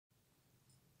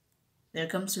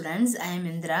Welcome students, I am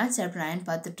Indra. Chapter-9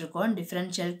 பார்த்துட்ருக்கோம்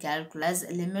Differential Calculus,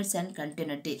 Limits and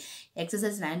Continuity.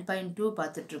 Exercise 9.2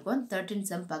 பார்த்துட்ருக்கோம் 13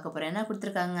 sum பார்க்க போகிறோம். என்ன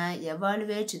கொடுத்துருக்காங்க?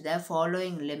 Evaluate the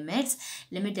following limits.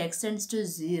 Limit extends to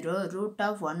 0, root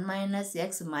of 1 minus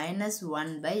x minus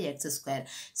 1 by x square.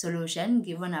 Solution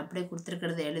given அப்படியே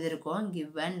கொடுத்துருக்கிறது எழுதிருக்கோம்.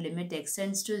 Given limit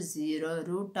extends to 0,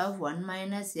 root of 1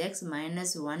 minus x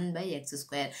minus 1 by x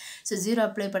square. So 0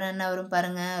 apply பண்ண என்ன வரும்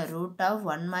பாருங்க. Root of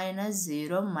 1 minus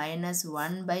 0 minus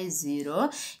 1 by 0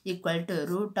 equal to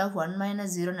root of 1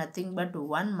 minus 0 nothing but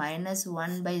 1 minus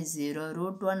 1 by 0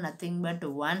 root 1 nothing but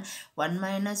 1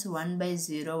 minus 1 by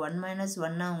 0 1 minus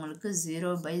 1 உங்களுக்கு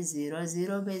 0 by 0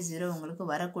 0 by 0 உங்களுக்கு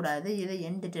வரக்கூடாது இது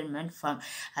indeterminate form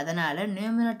அதனால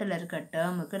நியூமரேட்டர்ல இருக்க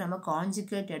டேர்முக்கு நம்ம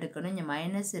கான்ஜுகேட் எடுக்கணும் இங்க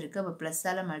மைனஸ் இருக்கு அப்ப பிளஸ்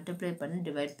ஆல மல்டிப்ளை பண்ணி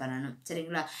டிவைட் பண்ணணும்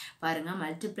சரிங்களா பாருங்க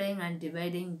multiplying and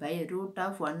dividing by root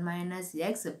of 1 minus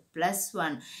x plus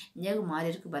 1 இங்க மாறி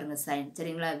இருக்கு பாருங்க சைன்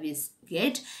சரிங்களா we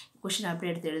get question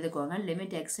அப்படியே எடுத்து எழுதிக்கோங்க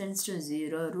limit extends to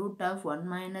 0 root of 1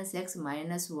 minus x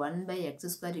minus 1 by x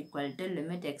square equal to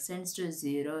limit extends to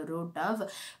 0 root of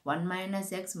 1 minus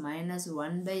x minus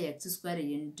 1 by x square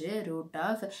into root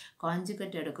of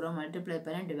conjugate எடுக்கிறோம் multiply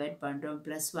பண்ணி divide பண்றோம்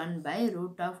plus 1 by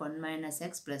root of 1 minus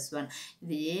x plus 1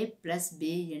 இது a plus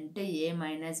b into a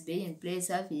minus b in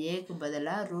place of a க்கு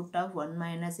பதிலா root of 1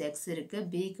 minus x இருக்கு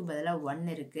b க்கு பதிலா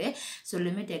 1 இருக்கு so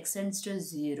limit extends to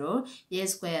 0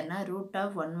 a square na root of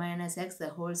 1 minus x the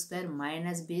whole square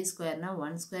minus b square na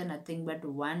 1 square nothing but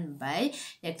 1 by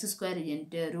x square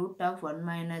into root of 1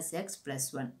 minus x plus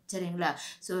 1 சரிங்களா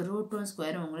so root 1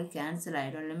 square உங்களுக்கு cancel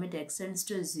ஆயிடும் limit extends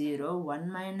to 0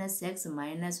 1 minus x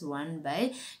minus 1 by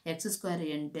x square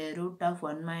into root of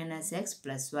 1 minus x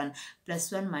plus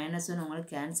 1 minus 1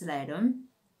 உங்களுக்கு cancel ஆயிடும்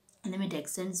limit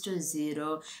extends to 0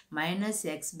 minus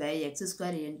x by x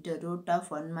square into root of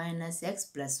 1 minus x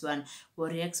plus 1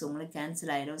 ஒரு x உங்களுக்கு cancel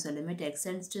ஆயிடும் so limit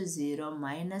extends to 0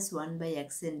 minus 1 by x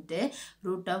into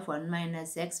root of 1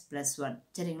 minus x plus 1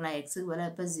 சரிங்களா x க்கு பதிலா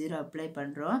இப்ப 0 apply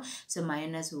பண்றோம் so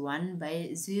minus 1 by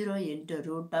 0 into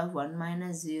root of 1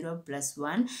 minus 0 plus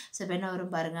 1 so இப்ப என்ன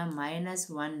வரும் பாருங்க minus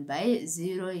 1 by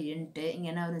 0 into இங்க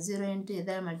என்ன வரும் 0 into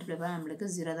எதை மல்டிப்ளை பண்ணா நமக்கு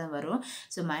 0 தான் வரும்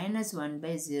so minus 1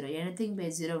 by 0 anything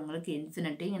by 0 உங்களுக்கு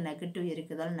infinity இங்க நெகட்டிவ்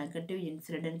இருக்குதால நெகட்டிவ்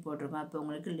இன்ஃபினிட்டி போட்டுருக்கோம் அப்ப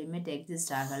உங்களுக்கு லிமிட்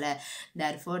எக்ஸிஸ்ட் ஆகல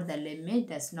therefore the limit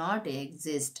does not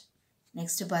exist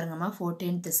next பாருங்கம்மா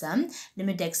 14th sum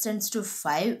limit extends to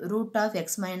 5 root of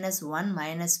x minus 1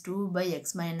 minus 2 by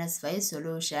x minus 5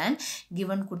 solution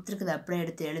given கொடுத்திருக்கிறது அப்படியே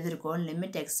எடுத்து எழுதிருக்கோம்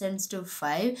limit extends to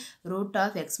 5 root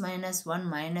of x minus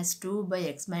 1 minus 2 by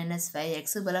x minus 5 x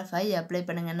க்கு பதிலா 5 apply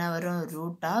பண்ணுங்க என்ன வரும்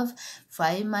root of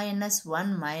 5 minus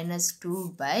 1 minus 2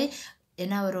 by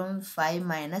என்ன வரும் 5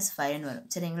 minus 5 வரும்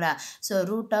சரிங்களா so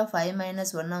root of 5 minus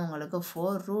 1 உங்களுக்கு 4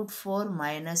 root 4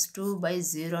 minus 2 by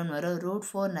 0 வரும் root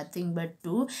 4 nothing but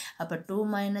 2 அப்ப 2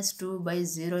 minus 2 by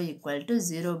 0 equal to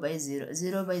 0 by 0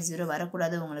 0 by 0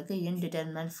 வரக்கூடாது உங்களுக்கு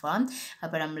indeterminate form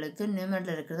அப்ப நம்மளுக்கு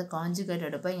நியூமரேட்டர்ல இருக்கிறது கான்ஜுகேட்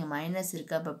எடுப்போம் இங்க மைனஸ்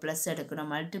இருக்கு அப்ப பிளஸ்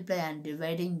எடுக்கணும் multiply and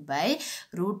dividing by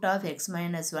root of x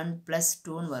minus 1 plus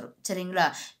 2 ன்னு வரும் சரிங்களா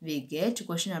we get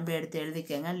question அப்படியே எடுத்து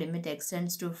எழுதிக்கங்க limit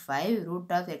extends to 5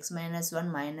 root of x minus 1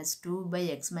 minus 2 by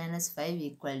x minus 5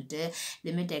 equal to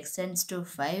limit extends to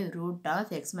 5 root of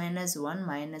x minus 1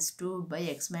 minus 2 by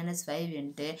x minus 5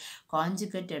 into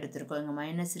conjugate எடுத்திருக்கோம் இங்க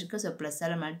minus இருக்கு so plus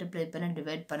ஆல multiply பண்ணி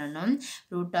divide பண்ணனும்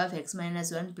root of x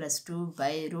minus 1 plus 2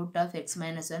 by root of x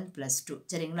minus 1 plus 2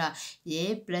 சரிங்களா a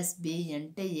plus b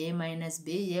into a minus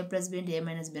b a plus b into a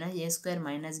minus b னா a square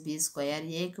minus b square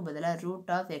a க்கு பதிலா root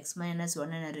of x minus 1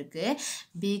 ன்னு இருக்கு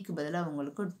b க்கு பதிலா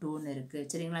உங்களுக்கு 2 ன்னு இருக்கு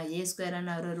சரிங்களா a square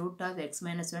னா ஒரு root of x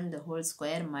minus 1 the whole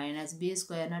square minus b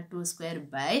square na 2 square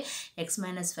by x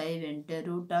minus 5 into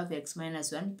root of x minus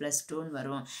 1 plus 2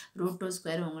 வரும் root 2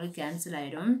 square உங்களுக்கு cancel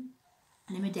ஆயிடும்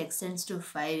limit extends to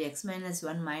 5 x minus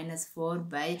 1 minus 4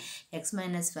 by x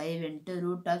minus 5 into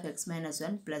root of x minus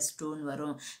 1 plus 2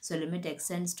 வரும் so limit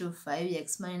extends to 5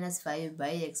 x minus 5 by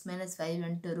x minus 5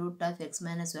 into root of x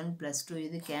minus 1 plus 2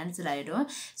 இது cancel ஆயிடும்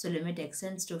so limit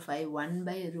extends to 5 1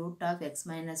 by root of x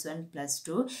minus 1 plus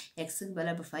 2 x க்கு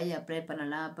பதிலா 5 apply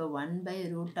பண்ணலாம் அப்ப 1 by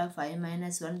root of 5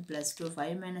 minus 1 plus 2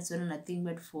 5 minus 1 nothing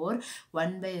but 4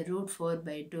 1 by root 4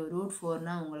 by 2 root 4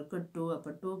 னா உங்களுக்கு 2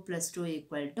 அப்ப 2 plus 2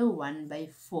 equal to 1 by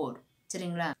 4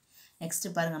 சரிங்களா next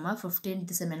பாருங்கம்மா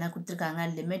 15th sum என்ன கொடுத்திருக்காங்க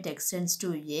limit extends to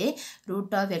a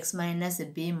root of x minus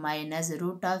b minus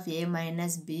root of a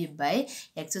minus b by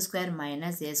x square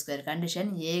minus a square condition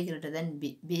a greater than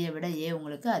b b விட a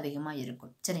உங்களுக்கு அதிகமா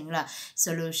இருக்கும் சரிங்களா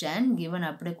solution given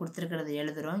அப்படியே கொடுத்திருக்கிறது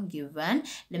எழுதுறோம் given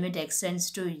limit extends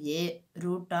to a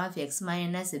root of x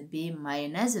minus b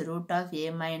minus root of a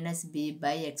minus b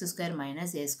by x square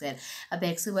minus a square. அப்போ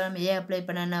x க்கு நம்ம a apply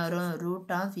பண்ணனா வரும்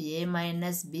root of a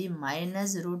minus b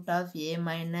minus root of a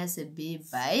minus b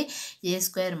by a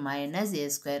square minus a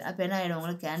square. அப்போ என்ன ஆயிடும்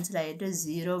உங்களுக்கு cancel ஆயிட்டு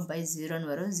 0 by 0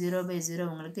 வரும் 0 by 0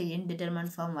 உங்களுக்கு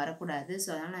indeterminate form வரக்கூடாது. ஸோ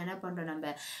அதனால் என்ன பண்ணுறோம்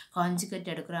நம்ம கான்ஜுகேட்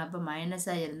எடுக்கிறோம். அப்போ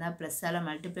மைனஸாக இருந்தால் ப்ளஸ்ஸால்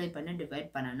மல்டிப்ளை பண்ணி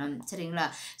டிவைட் பண்ணணும் சரிங்களா.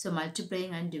 So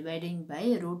multiplying and dividing by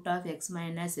root of x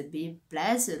minus b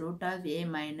plus root of a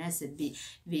minus b.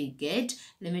 We get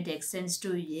limit x tends to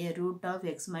a root of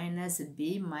x minus b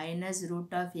minus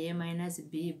root of a minus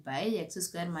b by x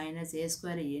square minus a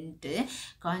square into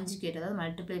conjugate அதாவது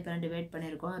multiply பண்ணி divide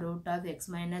பண்ணியிருக்கோம் root of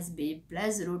x minus b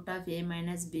plus root of a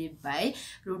minus b by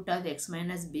root of x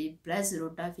minus b plus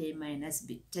root of a minus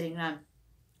b சரிங்களா.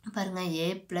 பாருங்க a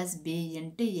plus b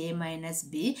into a minus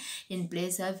b in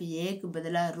place of a க்கு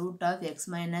பதிலா root of x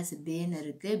minus b ன்னு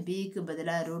இருக்கு b க்கு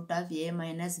பதிலா root of a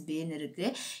minus b ன்னு இருக்கு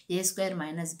a square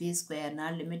minus b square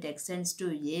னால் limit extends to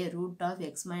a root of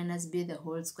x minus b the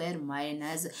whole square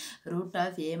minus root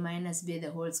of a minus b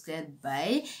the whole square by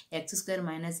x square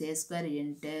minus a square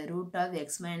into root of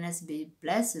x minus b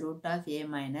plus root of a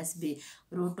minus b.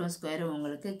 root square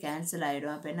உங்களுக்கு cancel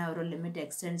ஆயிடும். அப்போ என்ன வரும் limit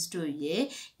extends to a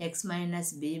x minus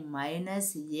b minus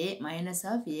a minus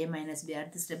of a minus b.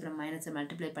 அடுத்த step நம்ம மைனஸை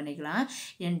multiply பண்ணிக்கலாம்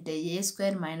into a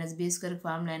square minus b square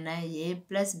formula என்ன a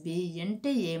plus b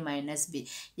into a minus b.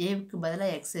 aக்கு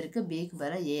பதிலாக x இருக்குது bக்கு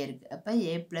பதிலாக a இருக்குது. அப்போ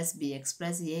a plus b x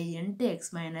plus a into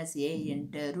x minus a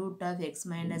into root of x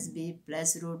minus b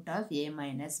plus root of a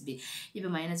minus b.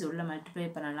 இப்போ minus உள்ள multiply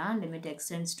பண்ணலாம் limit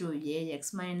extends to a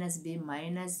x minus b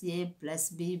minus a plus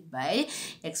b by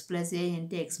x plus a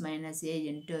into x minus a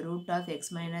into root of x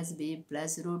minus b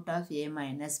plus root of a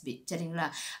minus b சரிங்களா.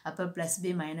 அப்போ plus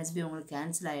b minus b உங்களுக்கு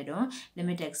cancel ஆயிடும்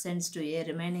limit extends to a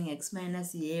remaining x minus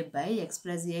a by x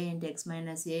plus a into x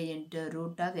minus a into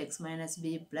root of x minus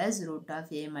b plus root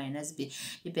of a minus b.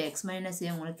 இப்போ x minus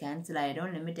a உங்களுக்கு cancel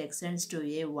ஆயிடும் limit extends to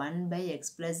a 1 by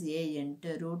x plus a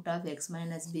into root of x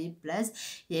minus b plus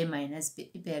a minus b.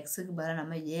 இப்போ xக்கு பதிலாக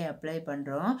நம்ம a apply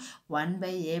பண்ணுறோம் 1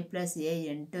 by a plus a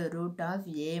into root of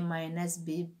a minus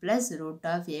b plus root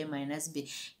of a minus b.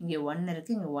 இங்கே 1 இருக்குது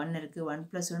இங்கே 1 இருக்குது 1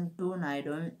 plus 1 2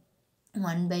 ஆயிடும்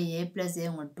 1 by a plus a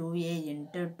உங்களுக்கு 2a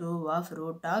into 2 of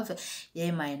root of a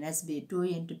minus b 2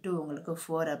 into 2 உங்களுக்கு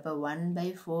 4 அப்போ 1 by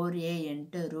 4a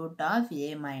into root of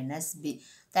a minus b.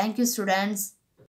 Thank you students.